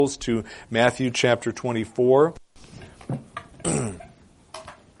To Matthew chapter 24.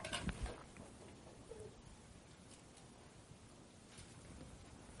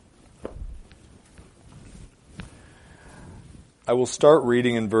 I will start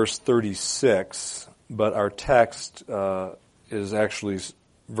reading in verse 36, but our text is actually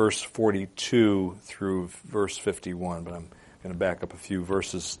verse 42 through verse 51, but I'm going to back up a few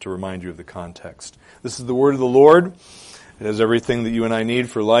verses to remind you of the context. This is the word of the Lord. It has everything that you and I need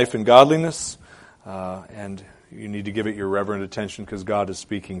for life and godliness, and you need to give it your reverent attention because God is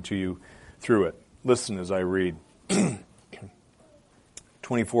speaking to you through it. Listen as I read.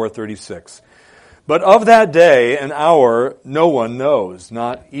 24:36. But of that day and hour no one knows,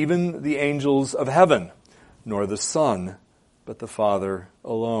 not even the angels of heaven, nor the Son, but the Father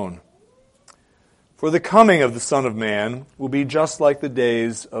alone. For the coming of the Son of Man will be just like the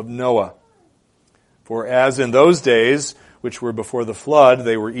days of Noah. For as in those days, which were before the flood,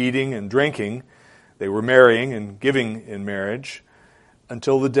 they were eating and drinking, they were marrying and giving in marriage,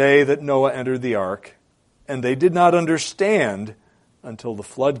 until the day that Noah entered the ark, and they did not understand until the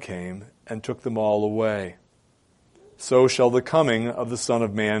flood came and took them all away. So shall the coming of the Son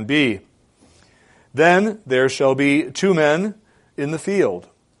of Man be. Then there shall be two men in the field.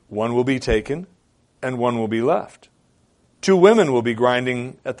 One will be taken, and one will be left. Two women will be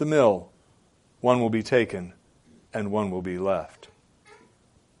grinding at the mill. One will be taken, and one will be left.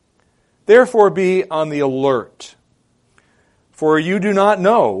 Therefore be on the alert, for you do not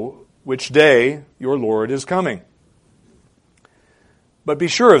know which day your Lord is coming. But be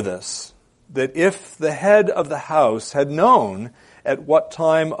sure of this, that if the head of the house had known at what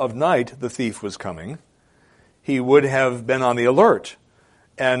time of night the thief was coming, he would have been on the alert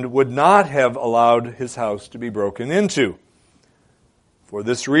and would not have allowed his house to be broken into. For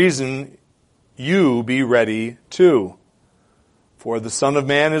this reason, you be ready too, for the Son of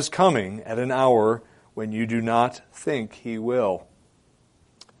Man is coming at an hour when you do not think he will.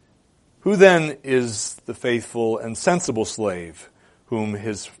 Who then is the faithful and sensible slave, whom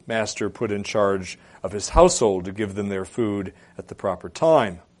his master put in charge of his household to give them their food at the proper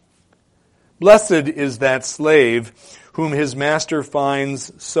time? Blessed is that slave whom his master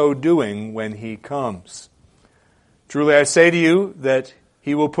finds so doing when he comes. Truly I say to you that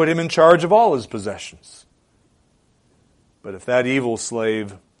he will put him in charge of all his possessions. But if that evil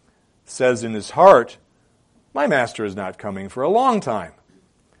slave says in his heart, my master is not coming for a long time,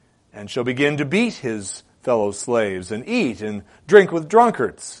 and shall begin to beat his fellow slaves and eat and drink with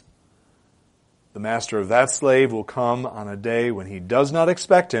drunkards, the master of that slave will come on a day when he does not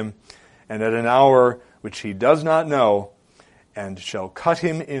expect him, and at an hour which he does not know, and shall cut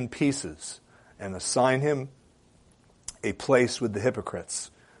him in pieces and assign him a place with the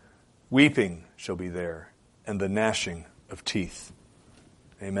hypocrites. Weeping shall be there, and the gnashing of teeth.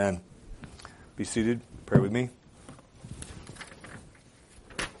 Amen. Be seated. Pray with me.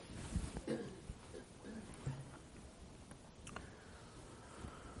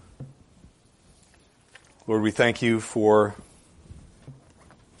 Lord, we thank you for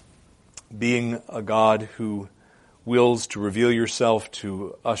being a God who wills to reveal yourself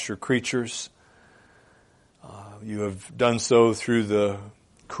to us, your creatures. You have done so through the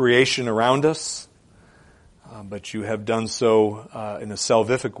creation around us, but you have done so in a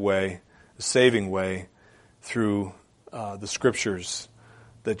salvific way, a saving way, through the scriptures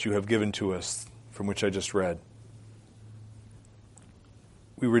that you have given to us, from which I just read.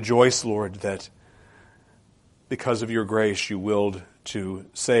 We rejoice, Lord, that because of your grace you willed to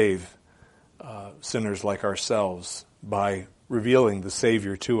save sinners like ourselves by revealing the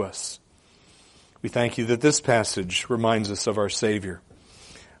Savior to us. We thank you that this passage reminds us of our Savior,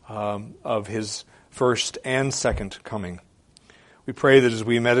 of his first and second coming. We pray that as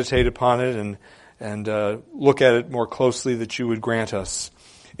we meditate upon it and look at it more closely, that you would grant us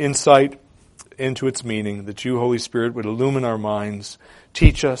insight into its meaning, that you, Holy Spirit, would illumine our minds,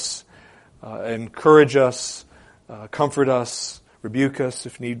 teach us, encourage us, comfort us, rebuke us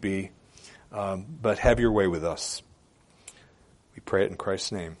if need be, but have your way with us. We pray it in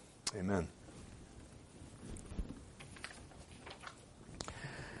Christ's name. Amen.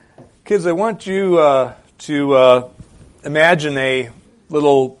 Kids, I want you to imagine a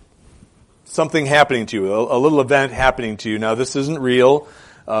little something happening to you, a little event happening to you. Now, this isn't real,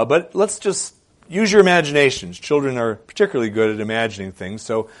 but let's just use your imaginations. Children are particularly good at imagining things,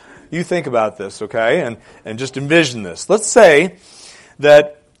 so you think about this, okay, and just envision this. Let's say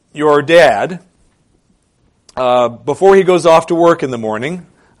that your dad, before he goes off to work in the morning,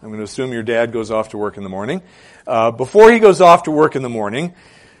 I'm going to assume your dad goes off to work in the morning. Before he goes off to work in the morning,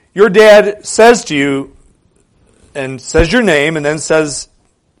 your dad says to you, and says your name, and then says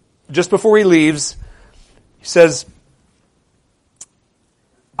just before he leaves, he says,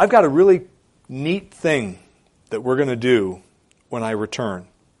 I've got a really neat thing that we're going to do when I return.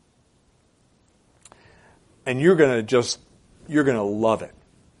 And you're going to love it.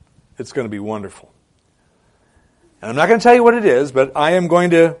 It's going to be wonderful. And I'm not going to tell you what it is, but I am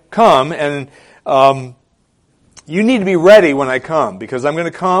going to come, and you need to be ready when I come, because I'm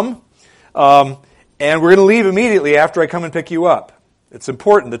going to come, and we're going to leave immediately after I come and pick you up. It's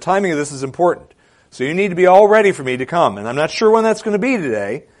important. The timing of this is important. So you need to be all ready for me to come. And I'm not sure when that's going to be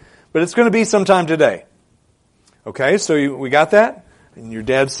today, but it's going to be sometime today. Okay, so we got that? And your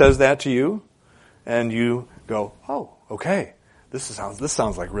dad says that to you, and you go, oh, okay, this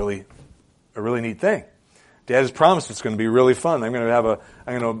sounds like a really neat thing. Dad has promised it's going to be really fun. I'm going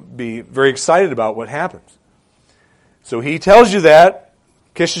to be very excited about what happens. So he tells you that,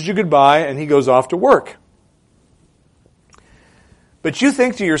 kisses you goodbye, and he goes off to work. But you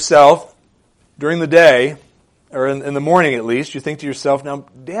think to yourself, during the day, or in the morning at least, you think to yourself, now,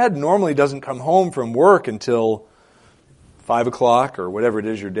 Dad normally doesn't come home from work until 5 o'clock, or whatever it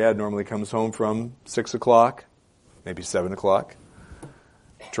is your dad normally comes home from, 6 o'clock, maybe 7 o'clock.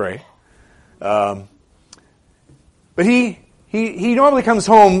 Trey. But he normally comes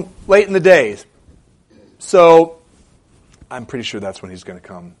home late in the day. So I'm pretty sure that's when he's going to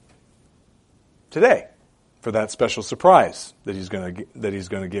come today for that special surprise that he's going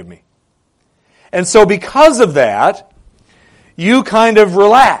to give me. And so because of that, you kind of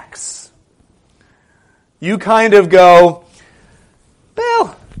relax. You kind of go,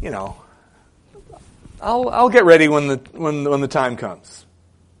 well, I'll get ready when the time comes.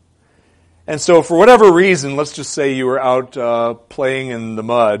 And so for whatever reason, let's just say you were out playing in the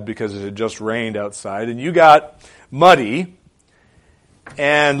mud because it had just rained outside, and you got muddy,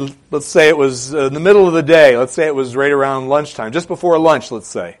 and let's say it was in the middle of the day. Let's say it was right around lunchtime, just before lunch, let's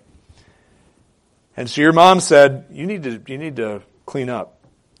say. And so your mom said, you need to clean up.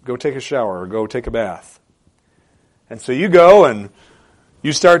 Go take a shower or go take a bath. And so you go and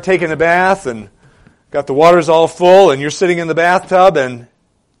you start taking a bath and got the water's all full and you're sitting in the bathtub and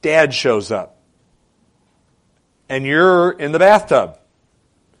Dad shows up. And you're in the bathtub.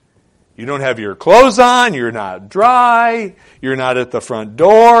 You don't have your clothes on, you're not dry, you're not at the front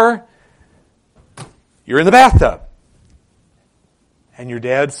door. You're in the bathtub. And your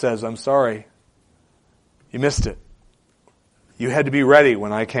dad says, I'm sorry, you missed it. You had to be ready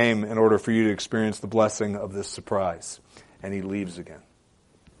when I came in order for you to experience the blessing of this surprise. And he leaves again.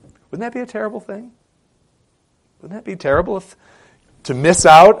 Wouldn't that be a terrible thing? Wouldn't that be terrible to miss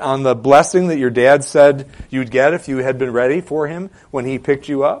out on the blessing that your dad said you'd get if you had been ready for him when he picked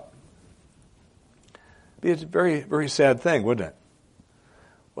you up? It'd be a very, very sad thing, wouldn't it?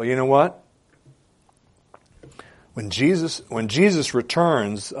 Well, you know what? When Jesus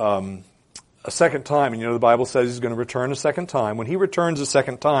returns a second time, and the Bible says he's going to return a second time. When he returns a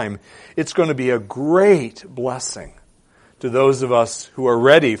second time, it's going to be a great blessing to those of us who are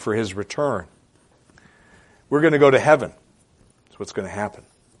ready for his return. We're going to go to heaven. That's what's going to happen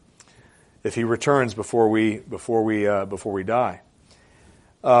if he returns before we die.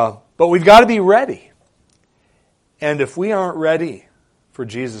 But we've got to be ready. And if we aren't ready for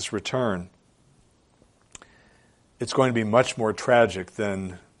Jesus' return, it's going to be much more tragic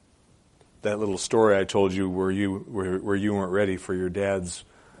than that little story I told you where you weren't ready for your dad's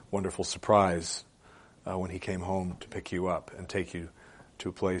wonderful surprise when he came home to pick you up and take you to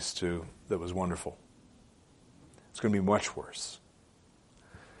a place that was wonderful. It's going to be much worse.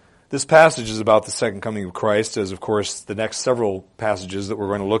 This passage is about the second coming of Christ, as of course the next several passages that we're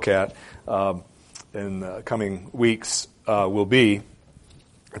going to look at in the coming weeks will be.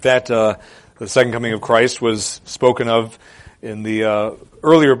 That the second coming of Christ was spoken of in the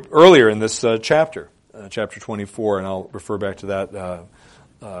earlier in this chapter 24, and I'll refer back to that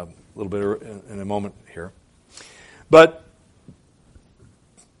a little bit in a moment here. But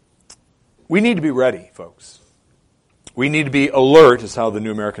we need to be ready, folks. We need to be alert, is how the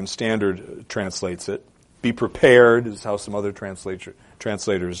New American Standard translates it. Be prepared is how some other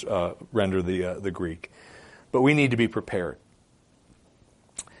translators render the Greek. But we need to be prepared.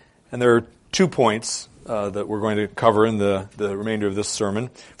 And there are 2 points that we're going to cover in the remainder of this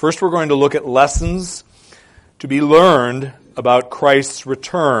sermon. First, we're going to look at lessons to be learned about Christ's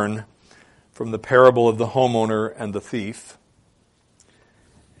return from the parable of the homeowner and the thief.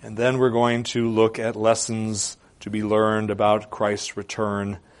 And then we're going to look at lessons to be learned about Christ's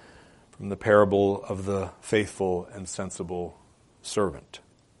return from the parable of the faithful and sensible servant.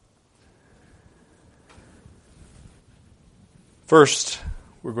 First,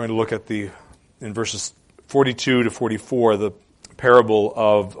 we're going to look at in verses 42 to 44, the parable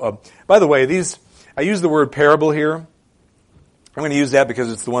of, by the way, I use the word parable here. I'm going to use that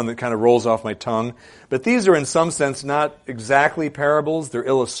because it's the one that kind of rolls off my tongue. But these are in some sense not exactly parables, they're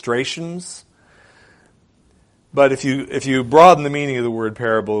illustrations. But if you broaden the meaning of the word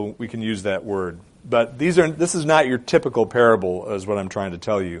parable, we can use that word. But this is not your typical parable, is what I'm trying to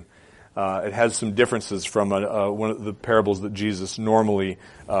tell you. It has some differences from one of the parables that Jesus normally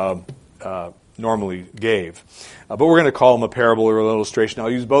gave. But we're going to call them a parable or an illustration.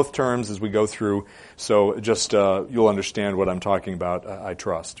 I'll use both terms as we go through, so just you'll understand what I'm talking about, I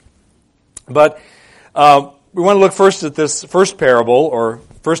trust. But we want to look first at this first parable, or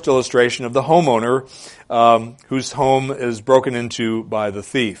first illustration of the homeowner whose home is broken into by the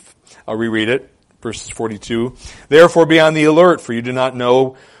thief. I'll reread it, verses 42. Therefore be on the alert, for you do not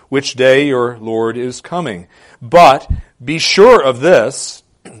know which day your Lord is coming. But be sure of this,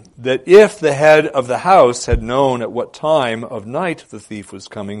 that if the head of the house had known at what time of night the thief was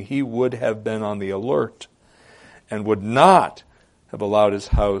coming, he would have been on the alert and would not have allowed his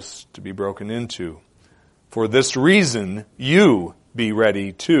house to be broken into. For this reason, you be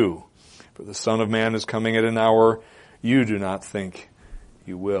ready too. For the Son of Man is coming at an hour you do not think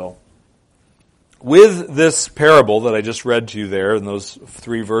you will. With this parable that I just read to you there in those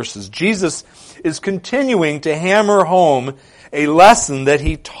 3 verses, Jesus is continuing to hammer home a lesson that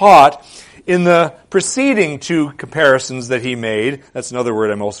he taught in the preceding 2 comparisons that he made. That's another word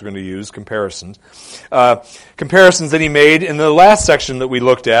I'm also going to use, comparisons. Comparisons that he made in the last section that we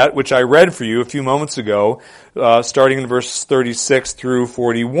looked at, which I read for you a few moments ago, starting in verses 36 through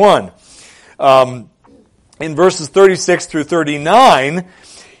 41. In verses 36 through 39,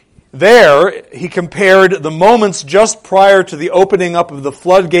 there, he compared the moments just prior to the opening up of the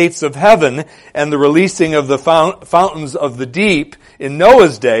floodgates of heaven and the releasing of the fountains of the deep in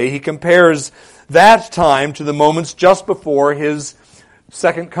Noah's day. He compares that time to the moments just before his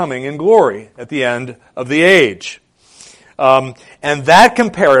second coming in glory at the end of the age. And that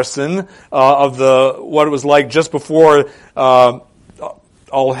comparison of what it was like just before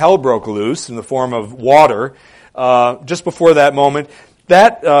all hell broke loose in the form of water, just before that moment,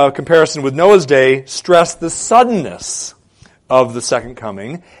 that comparison with Noah's day stressed the suddenness of the second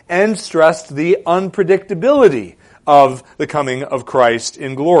coming and stressed the unpredictability of the coming of Christ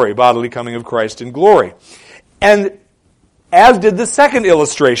in glory, bodily coming of Christ in glory. And as did the second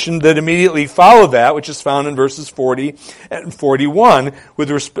illustration that immediately followed that, which is found in verses 40 and 41,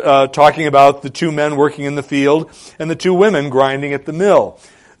 with talking about the 2 men working in the field and the 2 women grinding at the mill.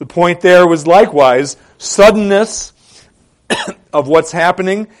 The point there was likewise suddenness of what's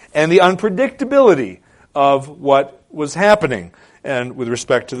happening and the unpredictability of what was happening, and with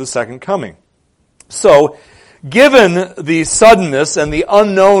respect to the second coming. So, given the suddenness and the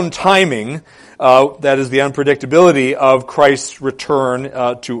unknown timing, that is the unpredictability of Christ's return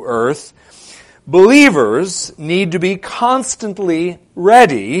to earth, believers need to be constantly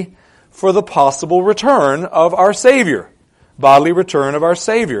ready for the possible return of our Savior, bodily return of our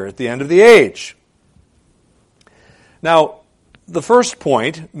Savior at the end of the age. Now, the first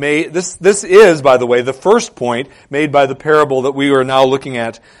point, this is, by the way, the first point made by the parable that we are now looking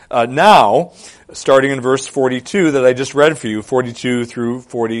at now, starting in verse 42 that I just read for you, 42 through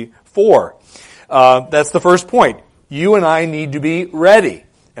 44. That's the first point. You and I need to be ready.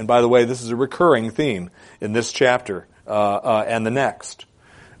 And by the way, this is a recurring theme in this chapter and the next.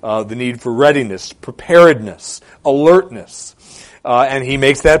 The need for readiness, preparedness, alertness. And he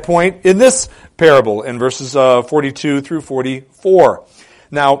makes that point in this parable in verses 42 through 44.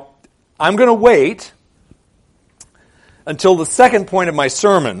 Now, I'm going to wait until the second point of my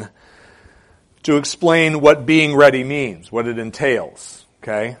sermon to explain what being ready means, what it entails.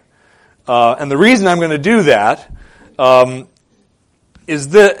 Okay? And the reason I'm going to do that is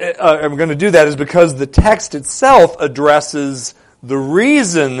because the text itself addresses the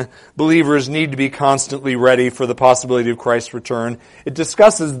reason believers need to be constantly ready for the possibility of Christ's return. It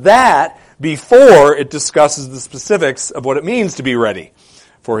discusses that before it discusses the specifics of what it means to be ready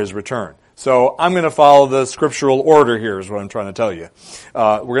for His return. So I'm going to follow the scriptural order here is what I'm trying to tell you.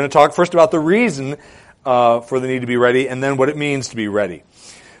 We're going to talk first about the reason for the need to be ready and then what it means to be ready.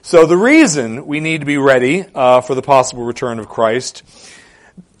 So the reason we need to be ready for the possible return of Christ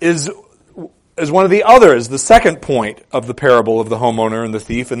is one of the others, the second point of the parable of the homeowner and the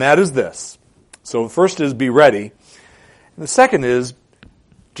thief, and that is this. So the first is be ready. And the second is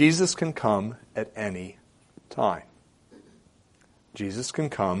Jesus can come at any time. Jesus can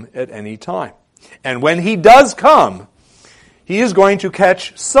come at any time. And when He does come, He is going to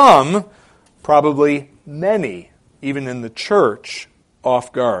catch some, probably many, even in the church,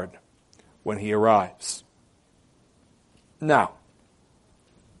 off guard when He arrives. Now,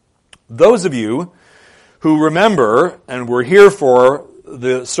 Those of you who remember and were here for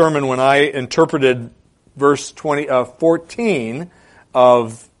the sermon when I interpreted verse 14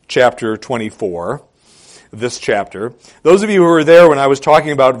 of chapter 24, this chapter, those of you who were there when I was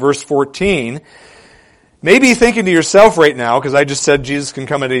talking about verse 14, may be thinking to yourself right now, because I just said Jesus can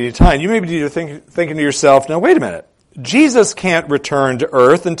come at any time, you may be thinking to yourself, now wait a minute, Jesus can't return to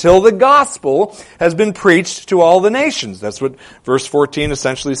earth until the gospel has been preached to all the nations. That's what verse 14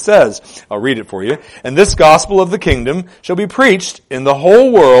 essentially says. I'll read it for you. And this gospel of the kingdom shall be preached in the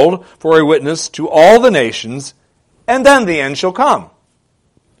whole world for a witness to all the nations, and then the end shall come.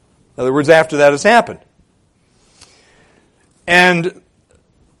 In other words, after that has happened. And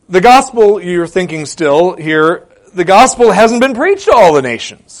the gospel, you're thinking still here, the gospel hasn't been preached to all the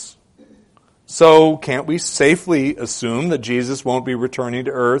nations. So can't we safely assume that Jesus won't be returning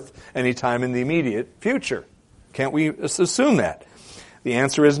to earth anytime in the immediate future? Can't we assume that? The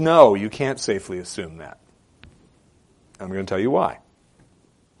answer is no, you can't safely assume that. I'm going to tell you why.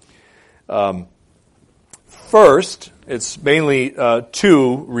 First, it's mainly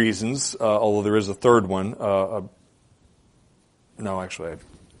two reasons, although there is a third one. No, actually, I'm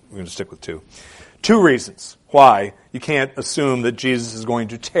going to stick with two. Two reasons why you can't assume that Jesus is going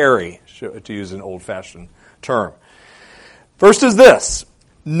to tarry, to use an old-fashioned term. First is this.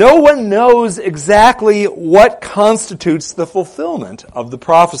 No one knows exactly what constitutes the fulfillment of the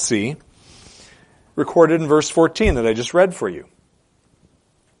prophecy recorded in verse 14 that I just read for you.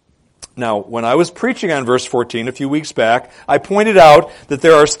 Now, when I was preaching on verse 14 a few weeks back, I pointed out that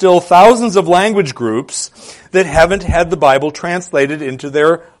there are still thousands of language groups that haven't had the Bible translated into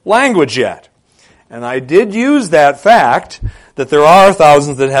their language yet. And I did use that fact that there are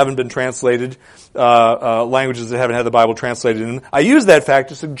thousands that haven't been translated, languages that haven't had the Bible translated in. I use that fact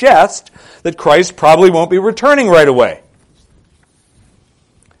to suggest that Christ probably won't be returning right away.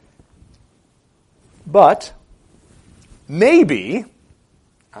 But maybe,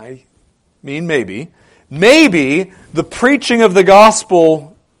 I mean maybe the preaching of the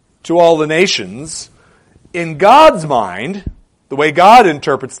gospel to all the nations, in God's mind, the way God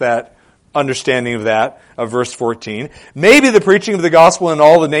interprets that understanding of that, of verse 14, maybe the preaching of the gospel in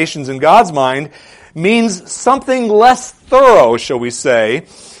all the nations in God's mind means something less thorough, shall we say,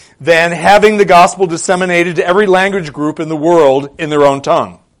 than having the gospel disseminated to every language group in the world in their own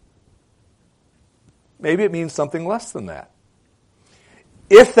tongue. Maybe it means something less than that.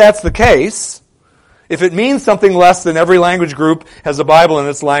 If that's the case, if it means something less than every language group has a Bible in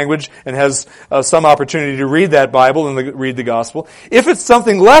its language and has some opportunity to read that Bible and read the gospel, if it's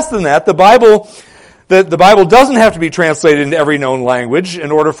something less than that, the Bible doesn't have to be translated into every known language in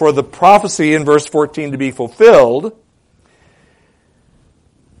order for the prophecy in verse 14 to be fulfilled.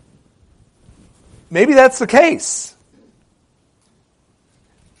 Maybe that's the case.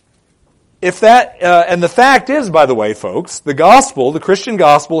 If that, and the fact is, by the way, folks, the gospel, the Christian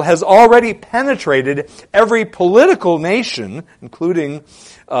gospel, has already penetrated every political nation, including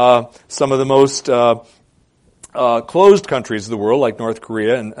some of the most closed countries of the world, like North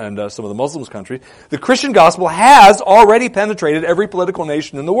Korea and some of the Muslim countries. The Christian gospel has already penetrated every political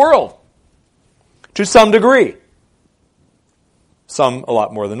nation in the world, to some degree. Some a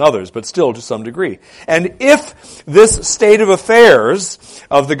lot more than others, but still to some degree. And if this state of affairs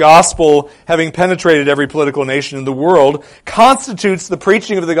of the gospel having penetrated every political nation in the world constitutes the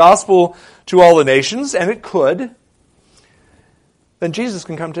preaching of the gospel to all the nations, and it could, then Jesus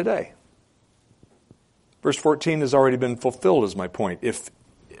can come today. Verse 14 has already been fulfilled, is my point. If,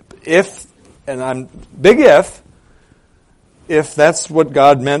 and I'm big if that's what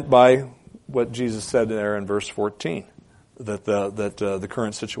God meant by what Jesus said there in verse 14. That the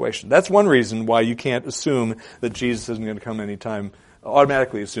current situation. That's one reason why you can't assume that Jesus isn't going to come anytime,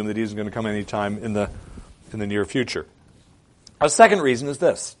 automatically assume that he isn't going to come anytime in the near future. A second reason is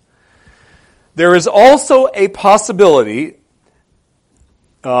this. There is also a possibility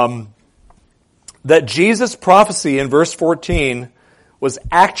that Jesus' prophecy in verse 14 was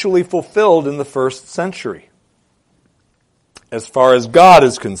actually fulfilled in the first century, as far as God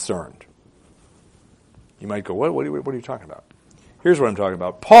is concerned. You might go, what are you talking about? Here's what I'm talking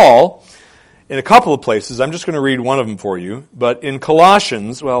about. Paul, in a couple of places, I'm just going to read one of them for you, but in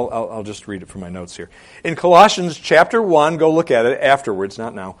Colossians, well, I'll just read it from my notes here. In Colossians chapter 1, go look at it afterwards,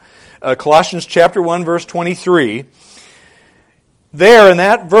 not now. Colossians chapter 1, verse 23. There in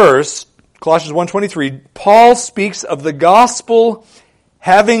that verse, Colossians 1:23, Paul speaks of the gospel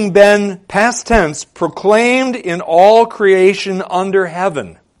having been, past tense, proclaimed in all creation under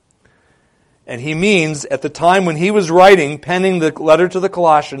heaven. And he means at the time when he was penning the letter to the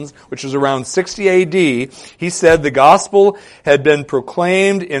Colossians, which was around 60 AD, he said the gospel had been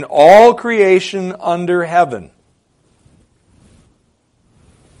proclaimed in all creation under heaven.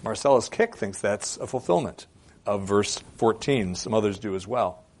 Marcellus Kick thinks that's a fulfillment of verse 14. Some others do as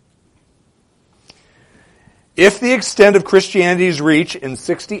well. If the extent of Christianity's reach in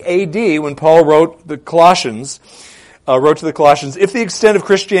 60 AD, when Paul wrote to the Colossians, if the extent of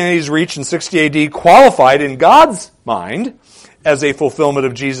Christianity's reach in 60 AD qualified in God's mind as a fulfillment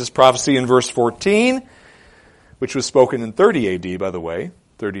of Jesus' prophecy in verse 14, which was spoken in 30 AD, by the way,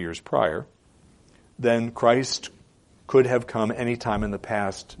 30 years prior, then Christ could have come any time in the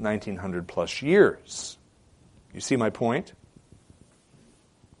past 1900 plus years. You see my point?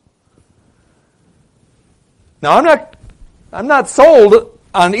 Now, I'm not sold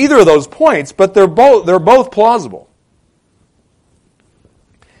on either of those points, but they're both plausible.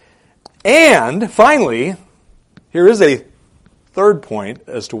 And finally, here is a third point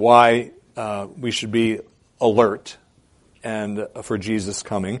as to why we should be alert and for Jesus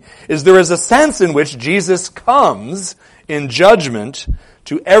coming, is there is a sense in which Jesus comes in judgment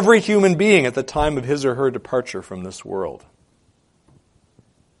to every human being at the time of his or her departure from this world.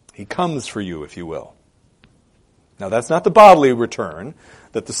 He comes for you, if you will. Now, that's not the bodily return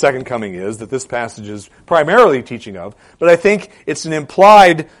that the second coming is, that this passage is primarily teaching of, but I think it's an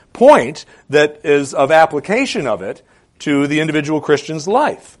implied point that is of application of it to the individual Christian's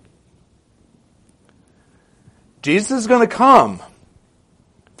life. Jesus is going to come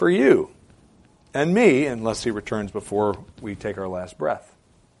for you and me, unless he returns before we take our last breath.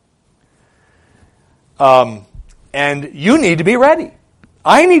 And you need to be ready.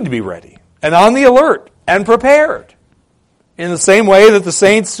 I need to be ready and on the alert and prepared. In the same way that the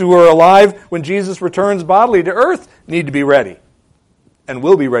saints who are alive when Jesus returns bodily to earth need to be ready and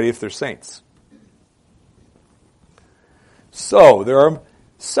will be ready if they're saints. So, there are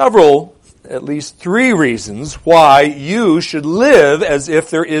several, at least 3 reasons why you should live as if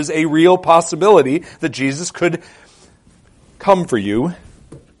there is a real possibility that Jesus could come for you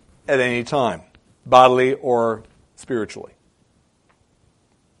at any time, bodily or spiritually.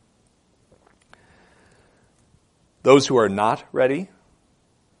 Those who are not ready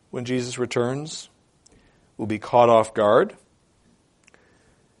when Jesus returns will be caught off guard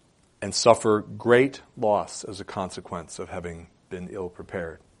and suffer great loss as a consequence of having been ill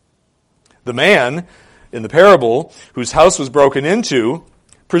prepared. The man in the parable whose house was broken into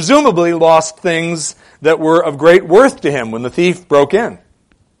presumably lost things that were of great worth to him when the thief broke in.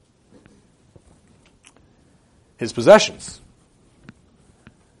 His possessions.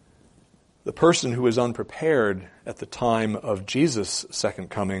 The person who is unprepared at the time of Jesus'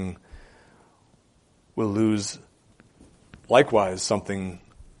 second coming will lose likewise something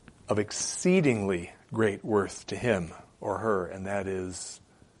of exceedingly great worth to him or her, and that is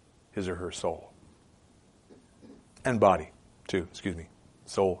his or her soul. And body, too,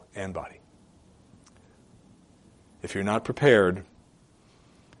 soul and body. If you're not prepared,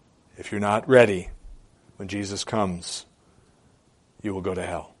 if you're not ready, when Jesus comes, you will go to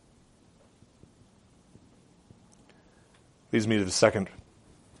hell. Leads me to the second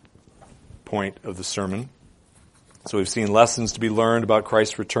point of the sermon. So we've seen lessons to be learned about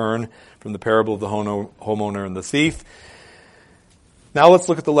Christ's return from the parable of the homeowner and the thief. Now let's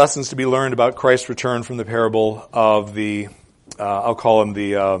look at the lessons to be learned about Christ's return from the parable of the, I'll call him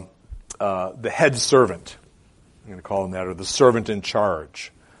the head servant. I'm going to call him that, or the servant in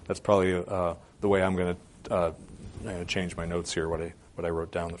charge. That's probably the way I'm going to change my notes here, what I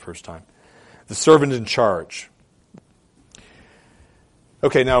wrote down the first time. The servant in charge.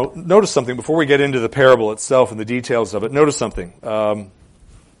 Okay, now notice something before we get into the parable itself and the details of it. Notice something.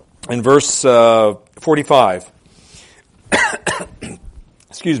 In verse 45,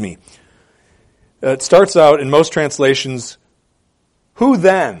 excuse me, it starts out in most translations, who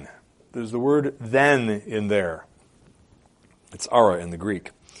then? There's the word then in there. It's ara in the Greek.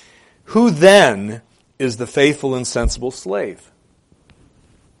 Who then is the faithful and sensible slave?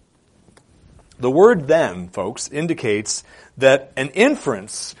 The word then, folks, indicates that an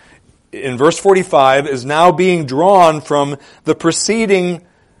inference in verse 45 is now being drawn from the preceding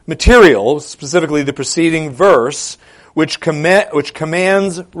material, specifically the preceding verse, which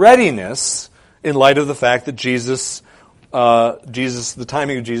commands readiness in light of the fact that the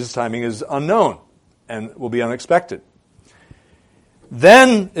timing of Jesus' timing is unknown and will be unexpected.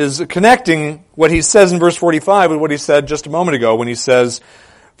 Then is connecting what he says in verse 45 with what he said just a moment ago when he says,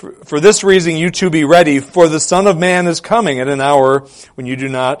 for this reason you too be ready, for the Son of Man is coming at an hour when you do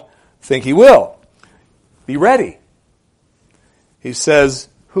not think he will. Be ready. He says,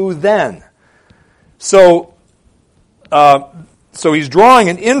 who then? So he's drawing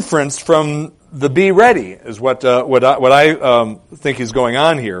an inference from the be ready, is what I think is going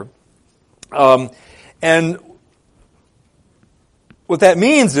on here. And what that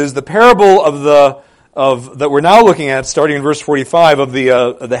means is the parable of that we're now looking at, starting in verse 45, of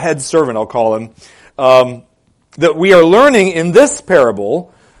the head servant, I'll call him, that we are learning in this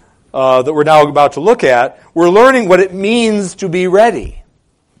parable that we're now about to look at. We're learning what it means to be ready.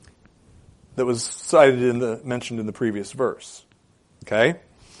 That was cited mentioned in the previous verse. Okay,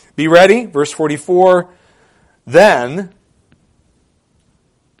 be ready, verse 44. Then,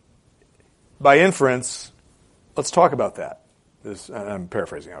 by inference, let's talk about that. I'm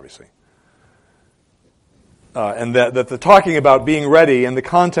paraphrasing, obviously. And that the talking about being ready and the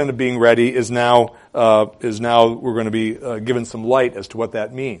content of being ready is now we're going to be given some light as to what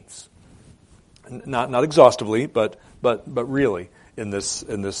that means. Not exhaustively, but really in this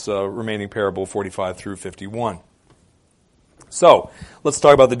remaining parable 45 through 51. So let's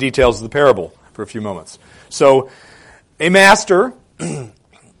talk about the details of the parable for a few moments. So a master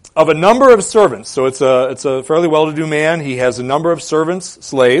of a number of servants. So it's a fairly well-to-do man. He has a number of servants,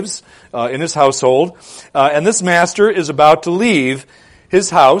 slaves, in his household. And this master is about to leave his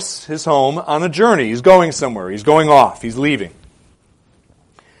house, his home, on a journey. He's going somewhere. He's going off. He's leaving.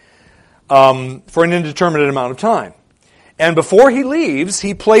 For an indeterminate amount of time. And before he leaves,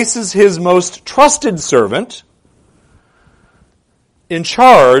 he places his most trusted servant in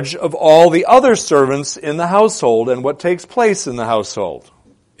charge of all the other servants in the household and what takes place in the household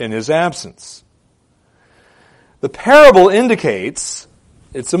in his absence. The parable indicates,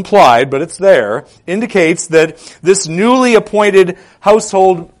 it's implied, but it's there, indicates that this newly appointed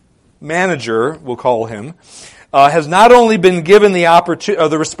household manager, we'll call him, has not only been given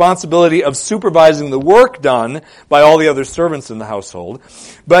the responsibility of supervising the work done by all the other servants in the household,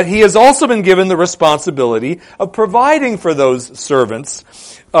 but he has also been given the responsibility of providing for those servants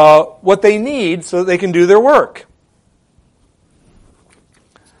what they need so that they can do their work.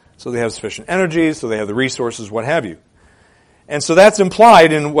 So they have sufficient energy, so they have the resources, what have you. And so that's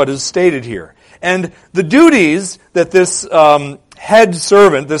implied in what is stated here. And the duties that this head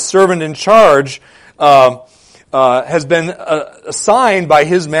servant, this servant in charge, has been assigned by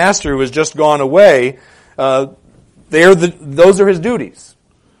his master who has just gone away, those are his duties.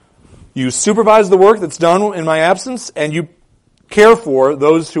 You supervise the work that's done in my absence, and you care for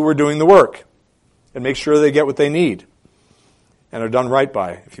those who are doing the work, and make sure they get what they need, and are done right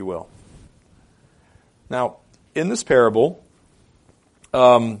by, if you will. Now, in this parable,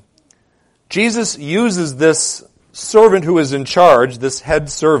 Jesus uses this servant who is in charge, this head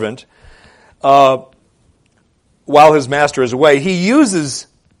servant, while his master is away. He uses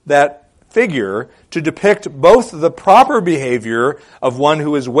that figure to depict both the proper behavior of one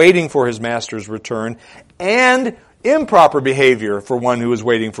who is waiting for his master's return and improper behavior for one who is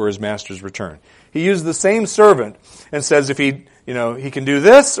waiting for his master's return. He used the same servant and says if he can do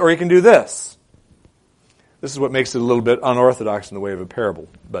this or he can do this. This is what makes it a little bit unorthodox in the way of a parable.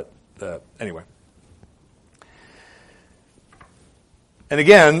 But anyway. And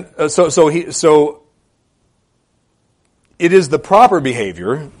again, so it is the proper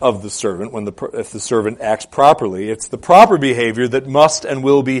behavior of the servant if the servant acts properly. It's the proper behavior that must and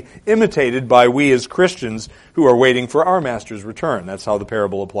will be imitated by we as Christians who are waiting for our master's return. That's how the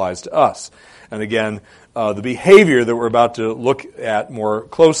parable applies to us. And again, the behavior that we're about to look at more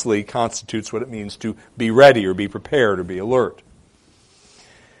closely constitutes what it means to be ready or be prepared or be alert.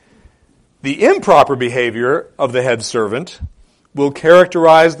 The improper behavior of the head servant will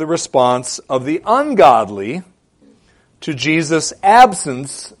characterize the response of the ungodly to Jesus'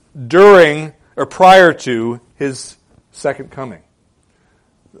 absence during or prior to his second coming.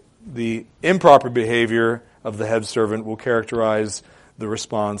 The improper behavior of the head servant will characterize the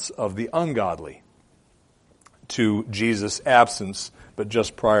response of the ungodly to Jesus' absence, but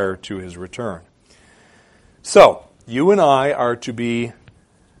just prior to his return. So, you and I are to be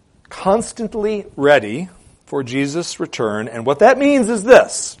constantly ready for Jesus' return, and what that means is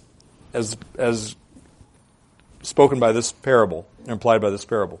this, as spoken by this parable, implied by this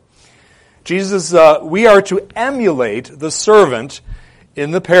parable. We are to emulate the servant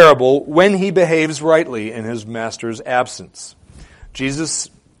in the parable when he behaves rightly in his master's absence. Jesus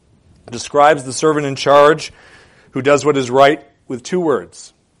describes the servant in charge who does what is right with two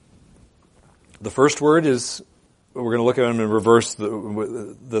words. The first word is, we're going to look at them in reverse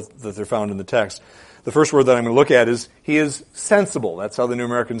that they're found in the text. The first word that I'm going to look at is, he is sensible. That's how the New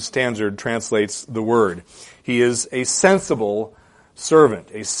American Standard translates the word. He is a sensible servant,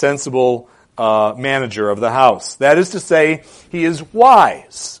 a sensible manager of the house. That is to say, he is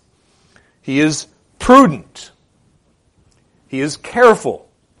wise. He is prudent. He is careful.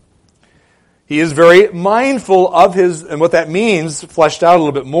 He is very mindful of his, and what that means, fleshed out a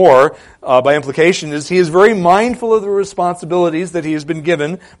little bit more by implication, is he is very mindful of the responsibilities that he has been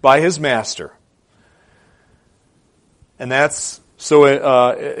given by his master. And that's so.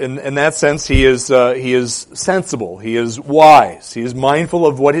 In that sense, he is sensible. He is wise. He is mindful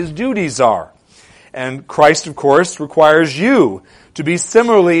of what his duties are. And Christ, of course, requires you to be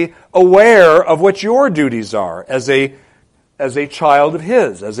similarly aware of what your duties are as a child of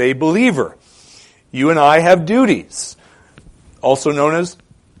his, as a believer. You and I have duties, also known as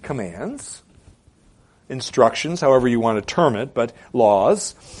commands, instructions, however you want to term it, but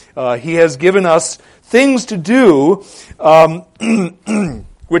laws. He has given us things to do,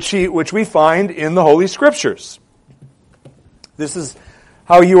 which we find in the Holy Scriptures. This is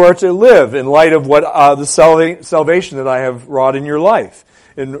how you are to live in light of what the salvation that I have wrought in your life.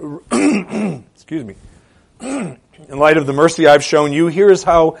 Excuse me. In light of the mercy I've shown you, here is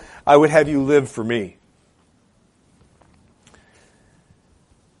how I would have you live for me.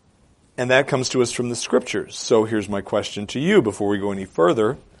 And that comes to us from the Scriptures. So here's my question to you before we go any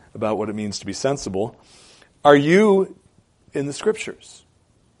further about what it means to be sensible. Are you in the Scriptures?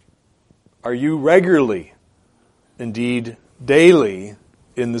 Are you regularly, indeed daily,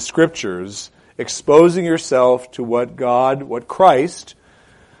 in the Scriptures, exposing yourself to what God, what Christ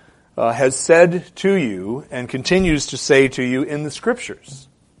has said to you and continues to say to you in the Scriptures?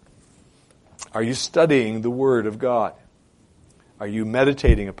 Are you studying the Word of God? Are you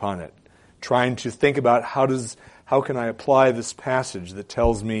meditating upon it? Trying to think about how can I apply this passage that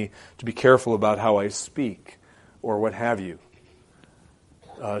tells me to be careful about how I speak, or what have you,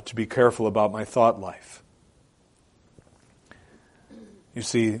 to be careful about my thought life. You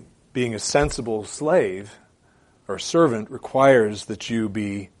see, being a sensible slave or servant requires that you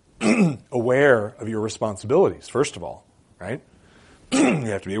be aware of your responsibilities, first of all, right? You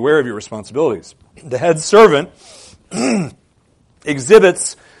have to be aware of your responsibilities. The head servant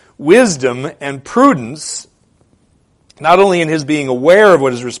exhibits wisdom and prudence, not only in his being aware of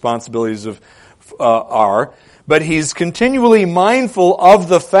what his responsibilities are, but he's continually mindful of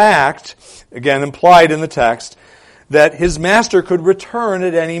the fact, again implied in the text, that his master could return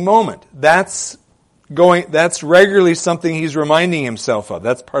at any moment. That's regularly something he's reminding himself of.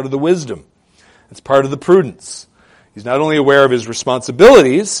 That's part of the wisdom. It's part of the prudence. He's not only aware of his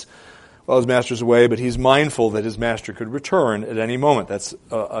responsibilities while his master's away, but he's mindful that his master could return at any moment. That's,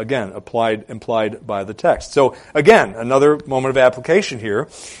 again, implied by the text. So, again, another moment of application here.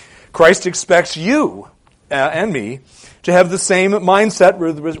 Christ expects you and me to have the same mindset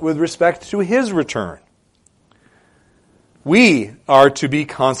with respect to his return. We are to be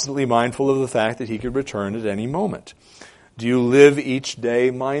constantly mindful of the fact that he could return at any moment. Do you live each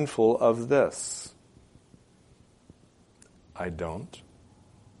day mindful of this? I don't.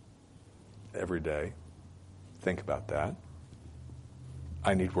 Every day. Think about that.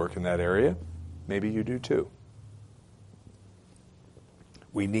 I need work in that area. Maybe you do too.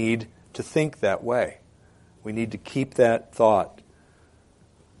 We need to think that way. We need to keep that thought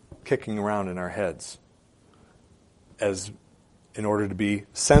kicking around in our heads in order to be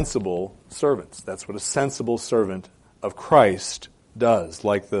sensible servants. That's what a sensible servant of Christ does,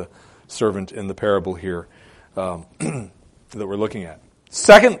 like the servant in the parable here that we're looking at.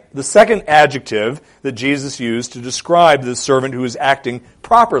 The second adjective that Jesus used to describe the servant who is acting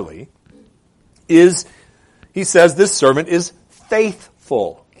properly is, he says, this servant is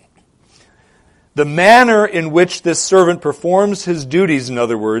faithful. The manner in which this servant performs his duties, in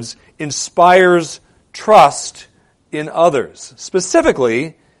other words, inspires trust in others,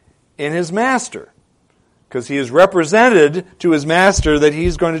 specifically in his master, because he is represented to his master that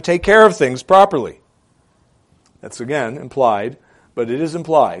he's going to take care of things properly. That's again implied, but it is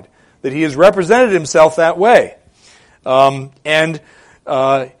implied that he has represented himself that way, and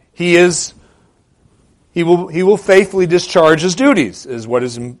he will faithfully discharge his duties, is what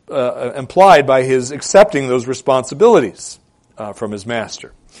is implied by his accepting those responsibilities from his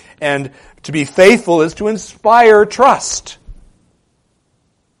master. And to be faithful is to inspire trust.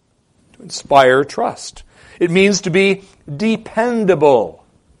 To inspire trust. It means to be dependable.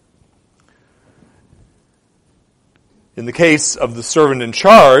 In the case of the servant in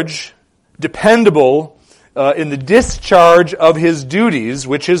charge, dependable in the discharge of his duties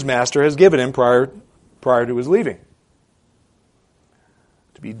which his master has given him prior to his leaving.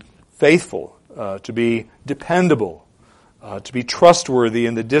 To be faithful, to be dependable, to be trustworthy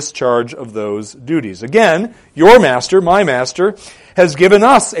in the discharge of those duties. Again, your master, my master, has given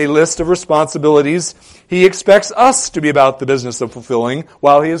us a list of responsibilities he expects us to be about the business of fulfilling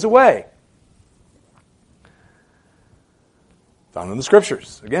while he is away. Found in the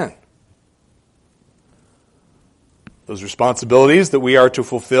Scriptures, again. Those responsibilities that we are to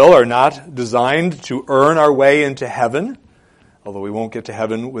fulfill are not designed to earn our way into heaven, although we won't get to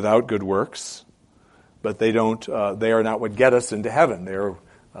heaven without good works. But they are not what get us into heaven. They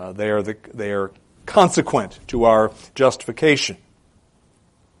are consequent to our justification.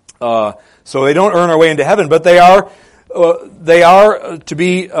 So they don't earn our way into heaven, but they are to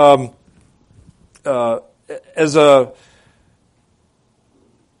be as a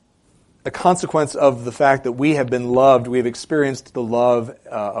consequence of the fact that we have been loved. We have experienced the love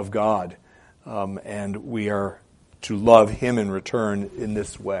of God, and we are to love Him in return in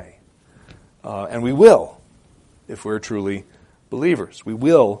this way. And we will, if we're truly believers. We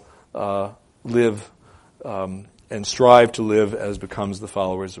will live and strive to live as becomes the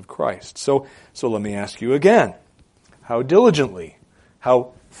followers of Christ. So let me ask you again, how diligently,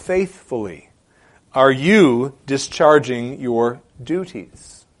 how faithfully are you discharging your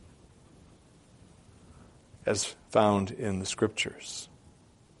duties as found in the Scriptures?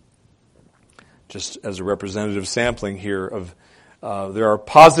 Just as a representative sampling here of there are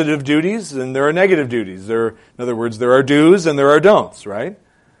positive duties and there are negative duties. In other words, there are do's and there are don'ts, right?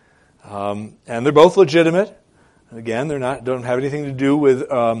 And they're both legitimate. Again, don't have anything to do with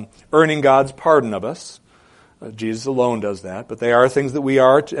earning God's pardon of us. Jesus alone does that. But they are things that we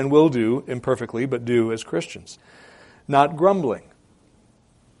are and will do imperfectly, but do as Christians. Not grumbling.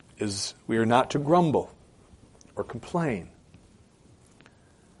 We are not to grumble or complain.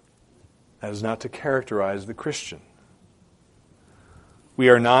 That is not to characterize the Christian. We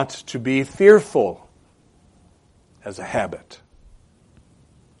are not to be fearful as a habit.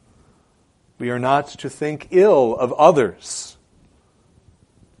 We are not to think ill of others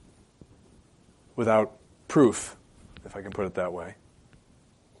without proof, if I can put it that way.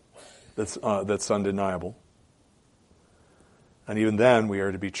 That's undeniable. And even then, we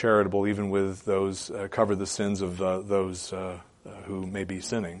are to be charitable, even with those cover the sins of those who may be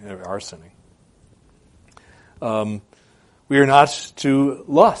sinning, are sinning. We are not to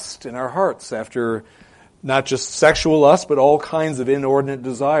lust in our hearts after not just sexual lust, but all kinds of inordinate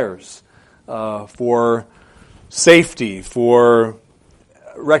desires for safety, for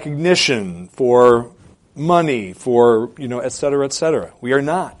recognition, for money, for, et cetera, et cetera. We are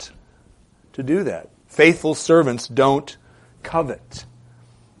not to do that. Faithful servants don't covet,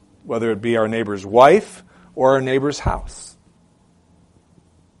 whether it be our neighbor's wife or our neighbor's house.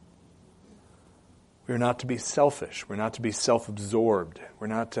 We're not to be selfish. We're not to be self-absorbed. We're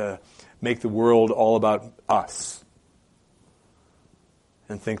not to make the world all about us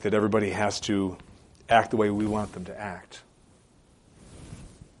and think that everybody has to act the way we want them to act.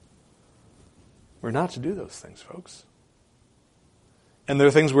 We're not to do those things, folks. And there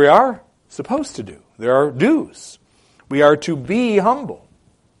are things we are supposed to do. There are do's. We are to be humble.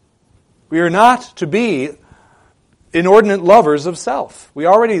 We are not to be inordinate lovers of self. We're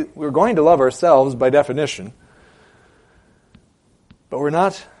going to love ourselves by definition, but we're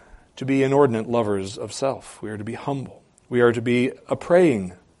not to be inordinate lovers of self. We are to be humble. We are to be a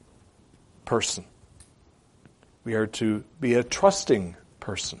praying person. We are to be a trusting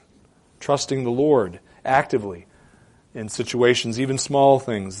person, trusting the Lord actively in situations, even small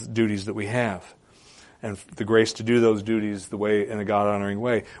things, duties that we have, and the grace to do those duties in a God-honoring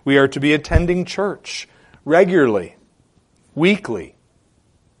way. We are to be attending church regularly, weekly.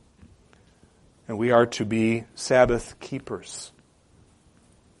 And we are to be Sabbath keepers.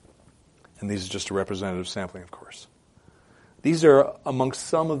 And these are just a representative sampling, of course. These are amongst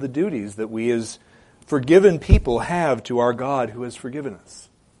some of the duties that we as forgiven people have to our God who has forgiven us.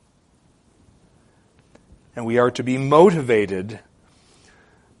 And we are to be motivated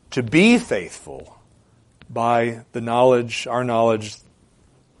to be faithful by our knowledge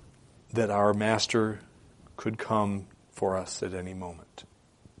that our Master could come for us at any moment,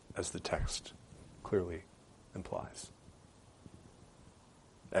 as the text clearly implies.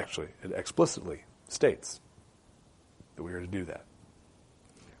 Actually, it explicitly states that we are to do that.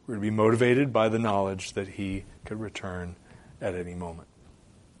 We're to be motivated by the knowledge that He could return at any moment.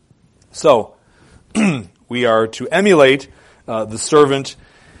 So, we are to emulate the servant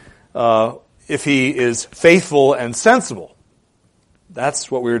if he is faithful and sensible.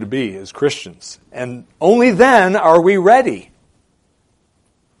 That's what we're to be as Christians. And only then are we ready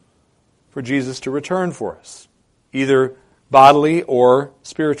for Jesus to return for us, either bodily or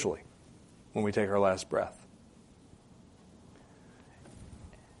spiritually, when we take our last breath.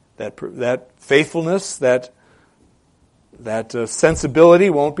 That faithfulness, that sensibility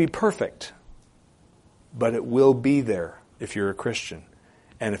won't be perfect, but it will be there if you're a Christian.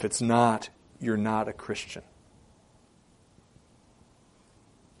 And if it's not, you're not a Christian.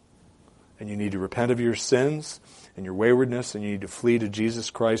 And you need to repent of your sins and your waywardness, and you need to flee to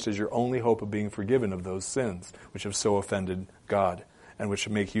Jesus Christ as your only hope of being forgiven of those sins which have so offended God and which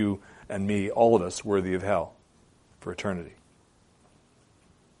make you and me, all of us, worthy of hell for eternity.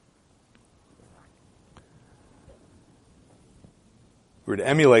 We're to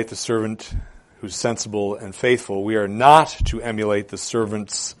emulate the servant who's sensible and faithful. We are not to emulate the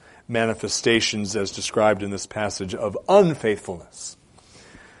servant's manifestations as described in this passage of unfaithfulness.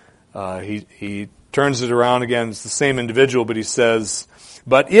 He turns it around again. It's the same individual, but he says,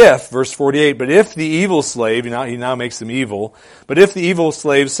 but if, verse 48, but if the evil slave, he now makes them evil, but if the evil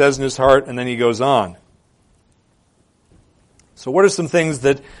slave says in his heart, and then he goes on. So what are some things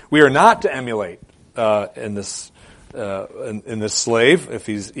that we are not to emulate in this slave, if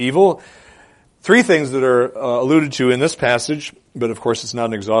he's evil? Three things that are alluded to in this passage, but of course it's not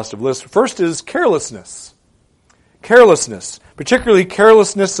an exhaustive list. First is carelessness. Carelessness, particularly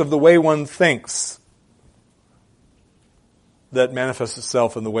carelessness of the way one thinks, that manifests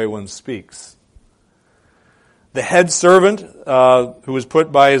itself in the way one speaks. The head servant, who was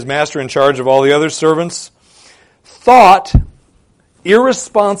put by his master in charge of all the other servants, thought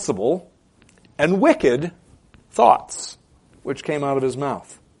irresponsible and wicked thoughts, which came out of his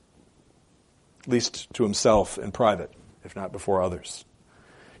mouth, at least to himself in private, if not before others.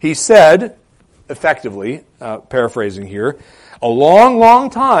 He said, effectively, paraphrasing here, a long, long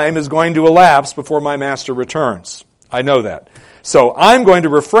time is going to elapse before my master returns. I know that. So I'm going to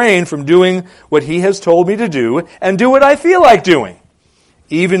refrain from doing what he has told me to do and do what I feel like doing,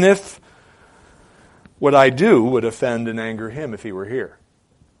 even if what I do would offend and anger him if he were here.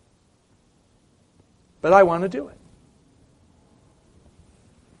 But I want to do it.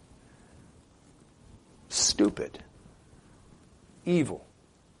 Stupid, evil,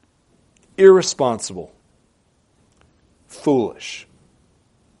 irresponsible, foolish.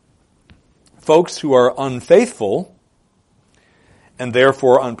 Folks who are unfaithful and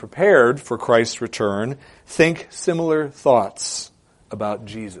therefore unprepared for Christ's return think similar thoughts about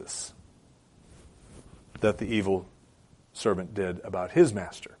Jesus that the evil servant did about his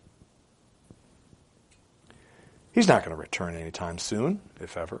master. He's not going to return anytime soon,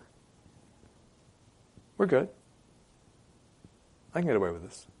 if ever. We're good. I can get away with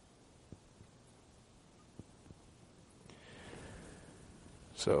this.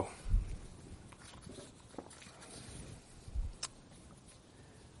 So,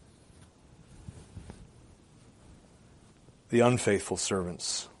 the unfaithful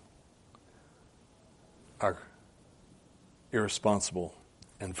servants are irresponsible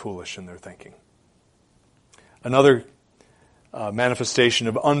and foolish in their thinking. Another manifestation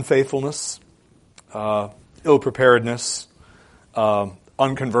of unfaithfulness, ill-preparedness,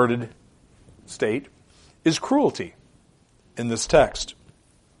 unconverted state, is cruelty in this text.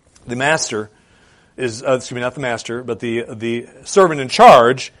 The master is, not the master, but the servant in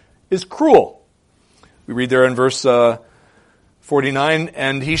charge is cruel. We read there in verse 49,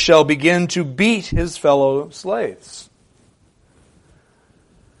 and he shall begin to beat his fellow slaves.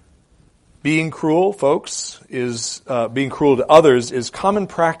 Being cruel, folks, is being cruel to others is common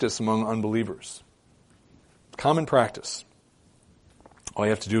practice among unbelievers. Common practice. All you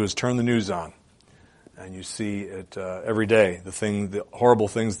have to do is turn the news on, and you see it every day. The horrible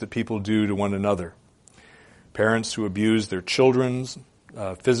things that people do to one another. Parents who abuse their children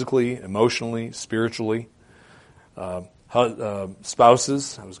physically, emotionally, spiritually.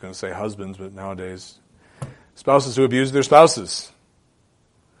 Spouses, I was going to say husbands, but nowadays, spouses who abuse their spouses.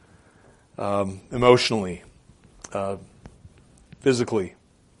 Emotionally, physically,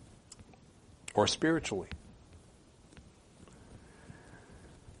 or spiritually.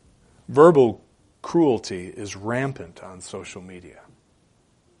 Verbal cruelty is rampant on social media,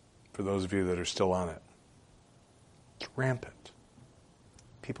 for those of you that are still on it. It's rampant.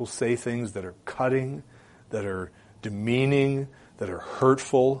 People say things that are cutting, that are demeaning, that are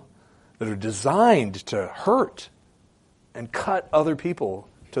hurtful, that are designed to hurt and cut other people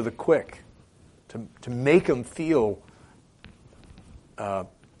to the quick, to make them feel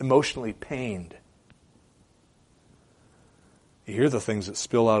emotionally pained. You hear the things that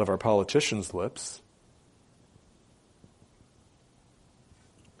spill out of our politicians' lips.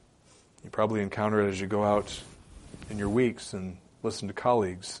 You probably encounter it as you go out in your weeks and listen to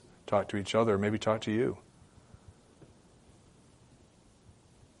colleagues talk to each other, or maybe talk to you.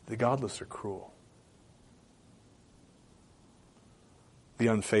 The godless are cruel. The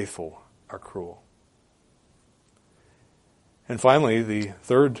unfaithful are cruel. And finally, the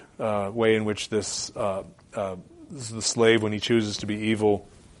third way in which the slave, when he chooses to be evil,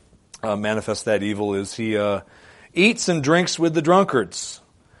 manifests that evil is he eats and drinks with the drunkards.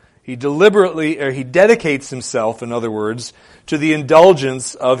 He dedicates himself, in other words, to the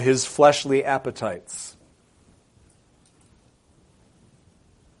indulgence of his fleshly appetites.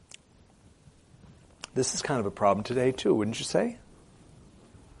 This is kind of a problem today too, wouldn't you say?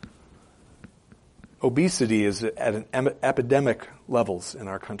 Obesity is at an epidemic levels in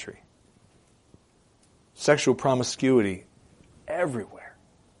our country. Sexual promiscuity everywhere.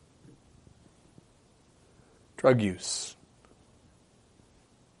 Drug use.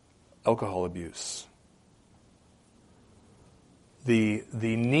 Alcohol abuse. The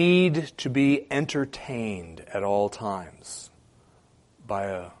need to be entertained at all times by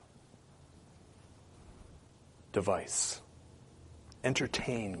a device.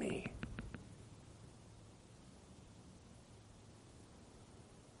 Entertain me.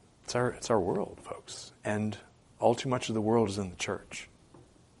 It's our world, folks. And all too much of the world is in the church.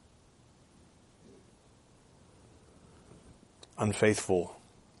 Unfaithful.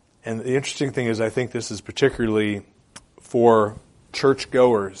 And the interesting thing is, I think this is particularly for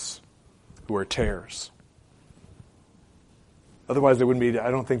churchgoers who are tares. Otherwise, they wouldn't be.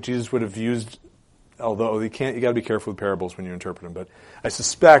 I don't think Jesus would have used, although you got to be careful with parables when you interpret them, but I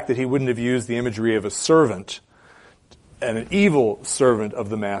suspect that he wouldn't have used the imagery of a servant and an evil servant of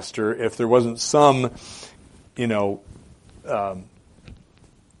the master if there wasn't some,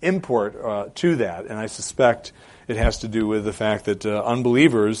 import to that. And I suspect it has to do with the fact that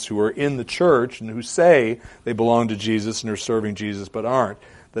unbelievers who are in the church and who say they belong to Jesus and are serving Jesus but aren't,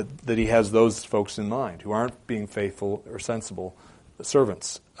 that he has those folks in mind who aren't being faithful or sensible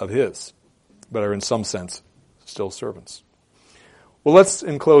servants of his, but are in some sense still servants. Well, let's,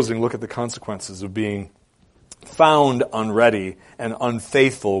 in closing, look at the consequences of being found unready and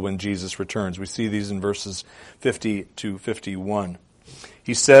unfaithful when Jesus returns. We see these in verses 50 to 51.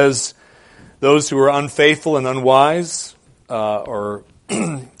 He says, those who are unfaithful and unwise are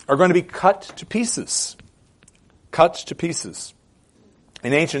going to be cut to pieces. Cut to pieces.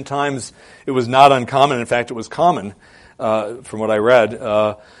 In ancient times, it was not uncommon. In fact, it was common, from what I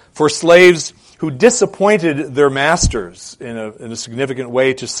read, for slaves who disappointed their masters in a significant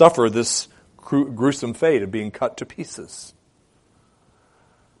way to suffer this gruesome fate of being cut to pieces.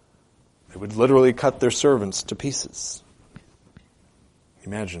 They would literally cut their servants to pieces.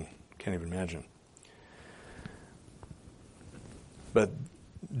 Imagine. Can't even imagine. But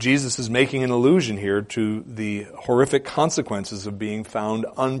Jesus is making an allusion here to the horrific consequences of being found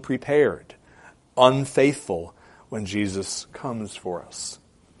unprepared, unfaithful when Jesus comes for us,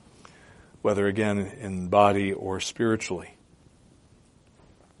 whether again in body or spiritually.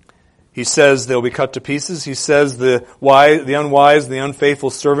 He says they'll be cut to pieces. He says the unwise, the unfaithful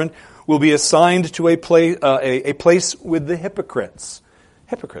servant will be assigned to a place with the hypocrites.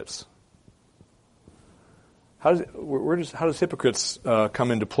 Hypocrites. How does hypocrites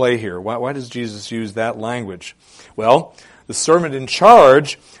come into play here? Why does Jesus use that language? Well, the servant in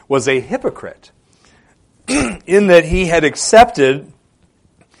charge was a hypocrite in that he had accepted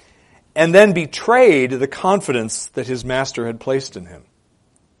and then betrayed the confidence that his master had placed in him.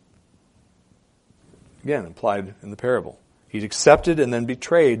 Again, implied in the parable. He'd accepted and then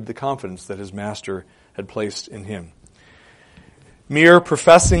betrayed the confidence that his master had placed in him. Mere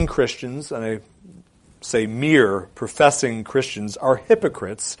professing Christians, and I say mere professing Christians, are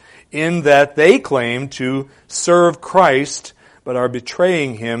hypocrites in that they claim to serve Christ but are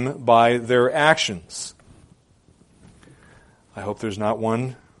betraying him by their actions. I hope there's not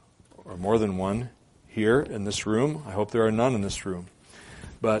one or more than one here in this room. I hope there are none in this room.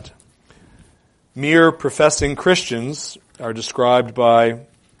 But mere professing Christians are described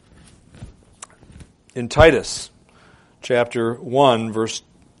in Titus chapter 1, verse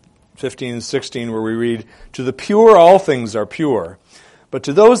 15 and 16, where we read, "To the pure all things are pure, but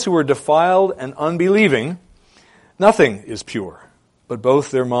to those who are defiled and unbelieving, nothing is pure, but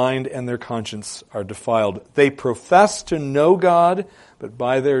both their mind and their conscience are defiled. They profess to know God, but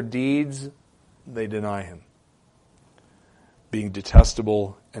by their deeds they deny him, being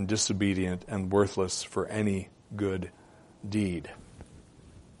detestable and disobedient and worthless for any good deed."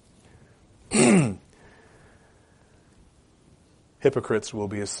 Hypocrites will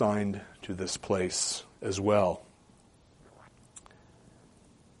be assigned to this place as well.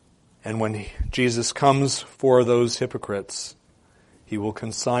 And when Jesus comes for those hypocrites, he will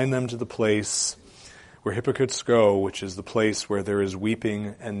consign them to the place where hypocrites go, which is the place where there is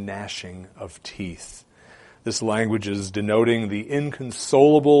weeping and gnashing of teeth. This language is denoting the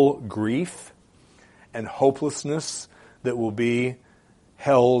inconsolable grief and hopelessness that will be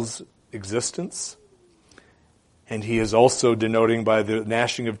hell's existence. And he is also denoting by the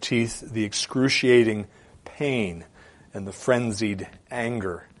gnashing of teeth the excruciating pain and the frenzied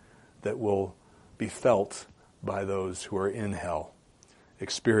anger that will be felt by those who are in hell,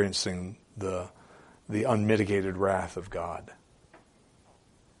 experiencing the unmitigated wrath of God.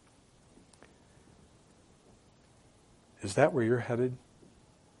 Is that where you're headed?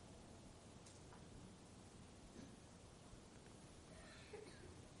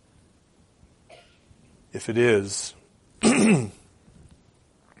 If it is, if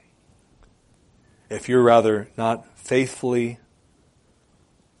you're rather not faithfully,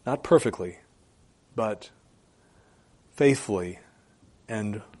 not perfectly, but faithfully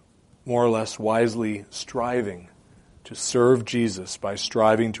and more or less wisely striving to serve Jesus by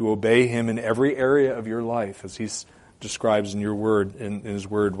striving to obey Him in every area of your life, as He describes in your word, in His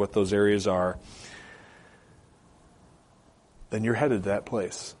word, what those areas are, then you're headed to that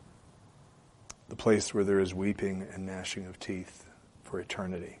place. The place where there is weeping and gnashing of teeth for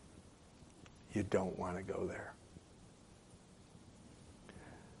eternity. You don't want to go there.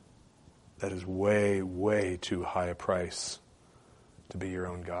 That is way, way too high a price to be your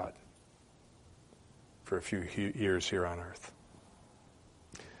own God for a few years here on earth.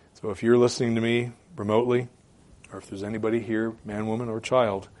 So if you're listening to me remotely, or if there's anybody here, man, woman, or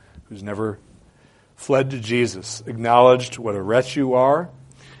child, who's never fled to Jesus, acknowledged what a wretch you are,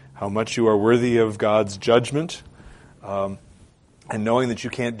 how much you are worthy of God's judgment, and knowing that you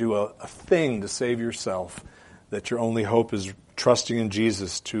can't do a thing to save yourself, that your only hope is trusting in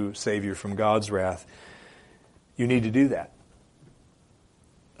Jesus to save you from God's wrath, you need to do that.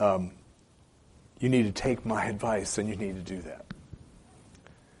 You need to take my advice, and you need to do that.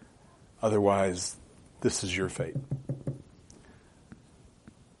 Otherwise, this is your fate.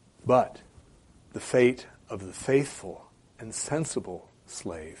 But the fate of the faithful and sensible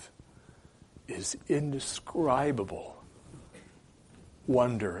slave is indescribable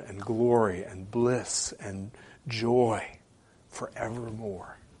wonder and glory and bliss and joy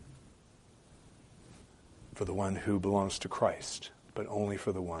forevermore for the one who belongs to Christ, but only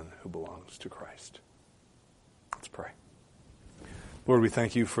for the one who belongs to Christ. Let's pray. Lord, we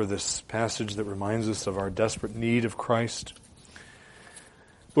thank you for this passage that reminds us of our desperate need of Christ.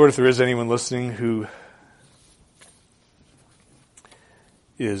 Lord, if there is anyone listening who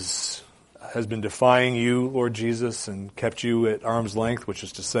has been defying you, Lord Jesus, and kept you at arm's length, which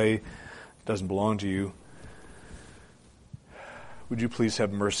is to say, it doesn't belong to you, would you please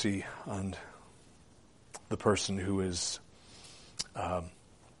have mercy on the person who is a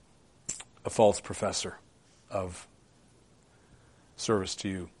false professor of service to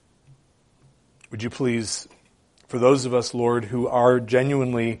you? Would you please, for those of us, Lord, who are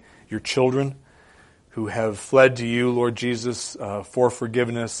genuinely your children, who have fled to you, Lord Jesus, for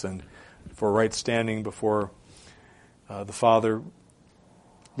forgiveness and for right standing before the Father,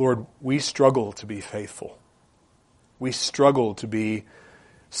 Lord, we struggle to be faithful. We struggle to be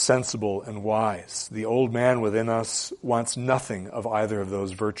sensible and wise. The old man within us wants nothing of either of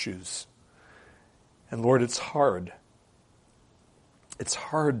those virtues. And Lord, it's hard. It's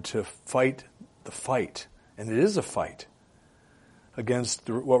hard to fight the fight, and it is a fight against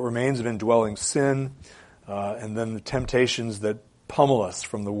what remains of indwelling sin, and then the temptations that pummel us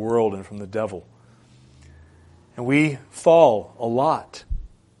from the world and from the devil. And we fall a lot.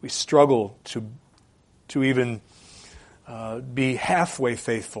 We struggle to even be halfway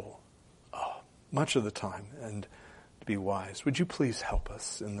faithful much of the time and to be wise. Would you please help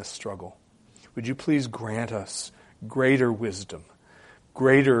us in this struggle? Would you please grant us greater wisdom,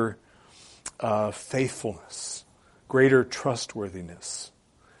 greater faithfulness, greater trustworthiness?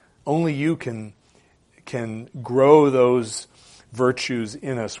 Only you can grow those virtues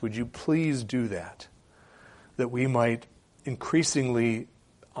in us. Would you please do that we might increasingly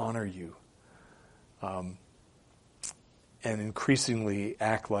honor you and increasingly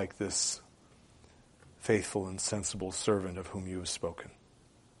act like this faithful and sensible servant of whom you have spoken.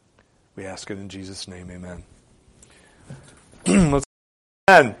 We ask it in Jesus' name, amen. Let's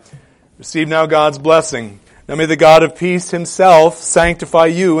amen. Receive now God's blessing. Now may the God of peace himself sanctify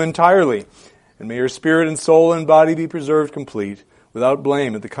you entirely, and may your spirit and soul and body be preserved complete, without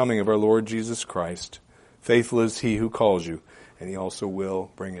blame at the coming of our Lord Jesus Christ. Faithful is he who calls you, and he also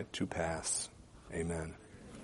will bring it to pass. Amen.